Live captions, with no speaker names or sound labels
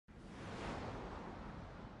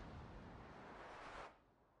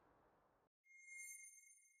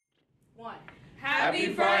one.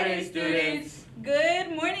 Happy Friday, students!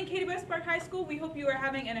 Good morning, KWHS Park High School. We hope you are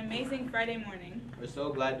having an amazing Friday morning. We're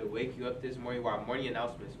so glad to wake you up this morning with our morning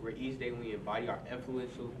announcements, where each day we embody our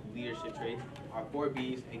influential leadership traits, our 4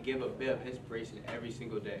 Bs, and give a bit of inspiration every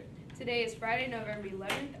single day. Today is Friday, November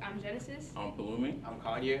 11th. I'm Genesis. I'm Palumi. I'm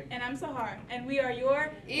Kanye. And I'm Sahar. And we are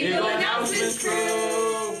your Eagle Announcements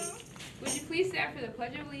Crew! Would you please stand for the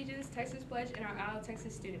Pledge of Allegiance, Texas Pledge, and our Isle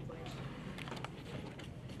Texas Student Pledge?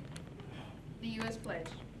 The U.S. Pledge.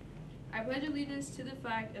 I pledge allegiance to the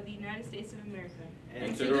flag of the United States of America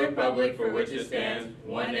and to the republic for which it stands,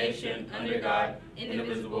 one nation, under God,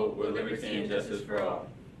 indivisible, with liberty and justice for all.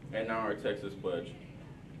 And now our Texas Pledge.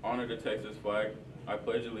 Honor the Texas flag. I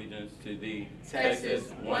pledge allegiance to thee,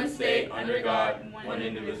 Texas, one state, under God, one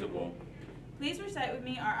indivisible. Please recite with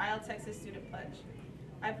me our Isle Texas Student Pledge.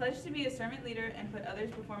 I pledge to be a servant leader and put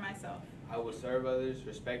others before myself. I will serve others,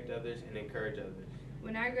 respect others, and encourage others.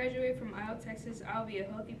 When I graduate from Isle, Texas, I will be a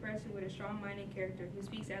healthy person with a strong mind and character who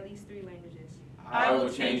speaks at least 3 languages. I will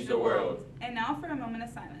change the world. And now for a moment of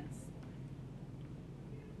silence.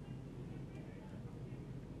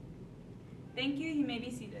 Thank you. You may be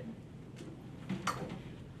seated.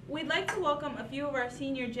 We'd like to welcome a few of our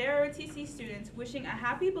senior JROTC students wishing a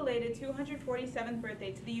happy belated 247th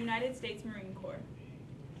birthday to the United States Marine Corps.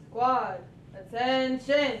 Squad,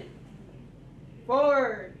 attention!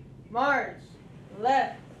 Forward, march!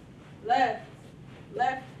 Left, left,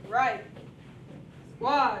 left, right.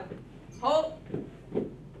 Squad, halt.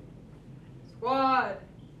 Squad,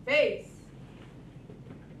 face.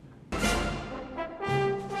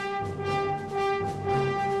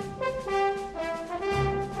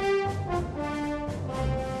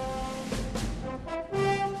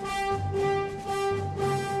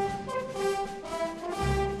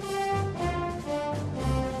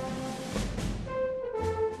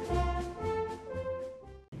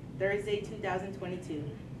 Thursday, 2022.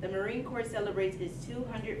 The Marine Corps celebrates its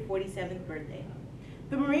 247th birthday.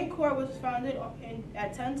 The Marine Corps was founded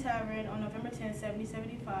at Tun Tavern on November 10,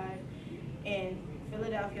 1775 in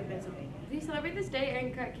Philadelphia, Pennsylvania. We celebrate this day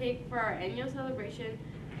and cut cake for our annual celebration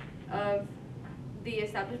of the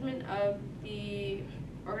establishment of the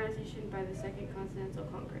organization by the Second Continental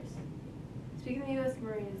Congress. Speaking of the U.S.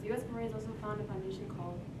 Marines, the U.S. Marines also founded a foundation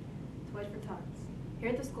called Toys for Tots. Here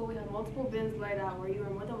at the school, we have multiple bins laid out where you are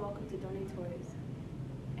more than welcome to donate toys.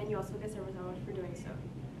 And you also get service hours for doing so.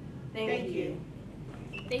 Thank you.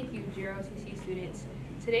 Thank you, JROTC students.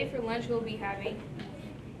 Today for lunch, we'll be having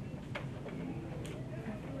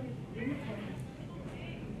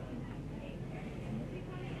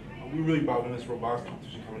we really about when this robotics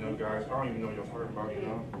competition coming up, guys. I don't even know what y'all talking about, you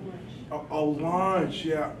know? Oh, lunch,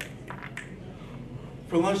 yeah.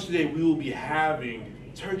 For lunch today, we will be having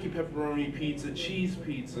turkey pepperoni pizza, cheese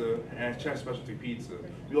pizza, and chef specialty pizza.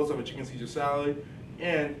 We also have a chicken Caesar salad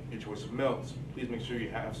and your choice of melts. Please make sure you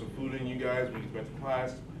have some food in you guys when you get to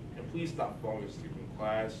class, and please stop falling asleep in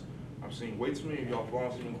class. I'm seeing way too many of y'all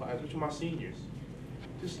falling asleep in class, which are my seniors.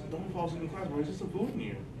 Just don't fall asleep in class, bro. There's just some food in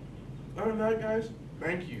you. Other than that, guys,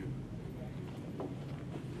 thank you.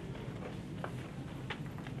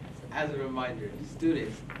 As a reminder,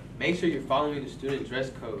 students, make sure you're following the student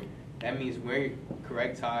dress code. That means wearing your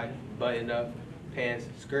correct tie, button up, pants,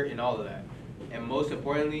 skirt, and all of that. And most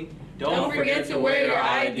importantly, don't forget to wear your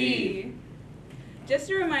ID. Just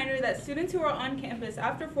a reminder that students who are on campus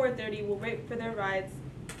after 4:30 will wait for their rides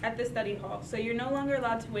at the study hall, so you're no longer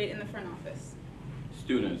allowed to wait in the front office.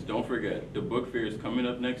 Students, don't forget, the book fair is coming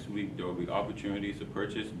up next week. There will be opportunities to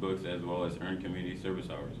purchase books as well as earn community service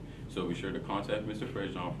hours. So be sure to contact Mr.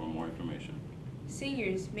 Frejon for more information.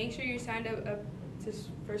 seniors. Make sure you're signed up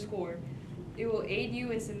for SCORE. It will aid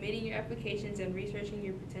you in submitting your applications and researching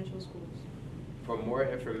your potential schools. For more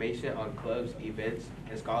information on clubs, events,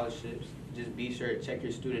 and scholarships, just be sure to check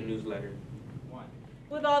your student newsletter.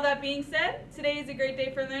 With all that being said, today is a great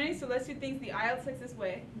day for learning, so let's do things the Isle Texas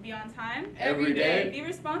way. Be on time. Every day. Be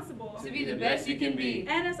responsible. To be the best you can be.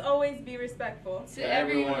 And as always, be respectful. To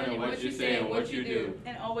everyone in what you say and what you do.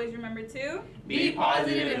 And always remember to be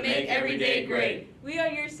positive and make every day great. We are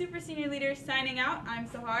your super senior leaders signing out. I'm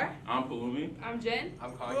Sahar. I'm Palumi. I'm Jen.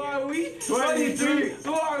 I'm Kanye. Who are we? 23.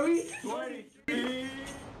 Who are we? 23.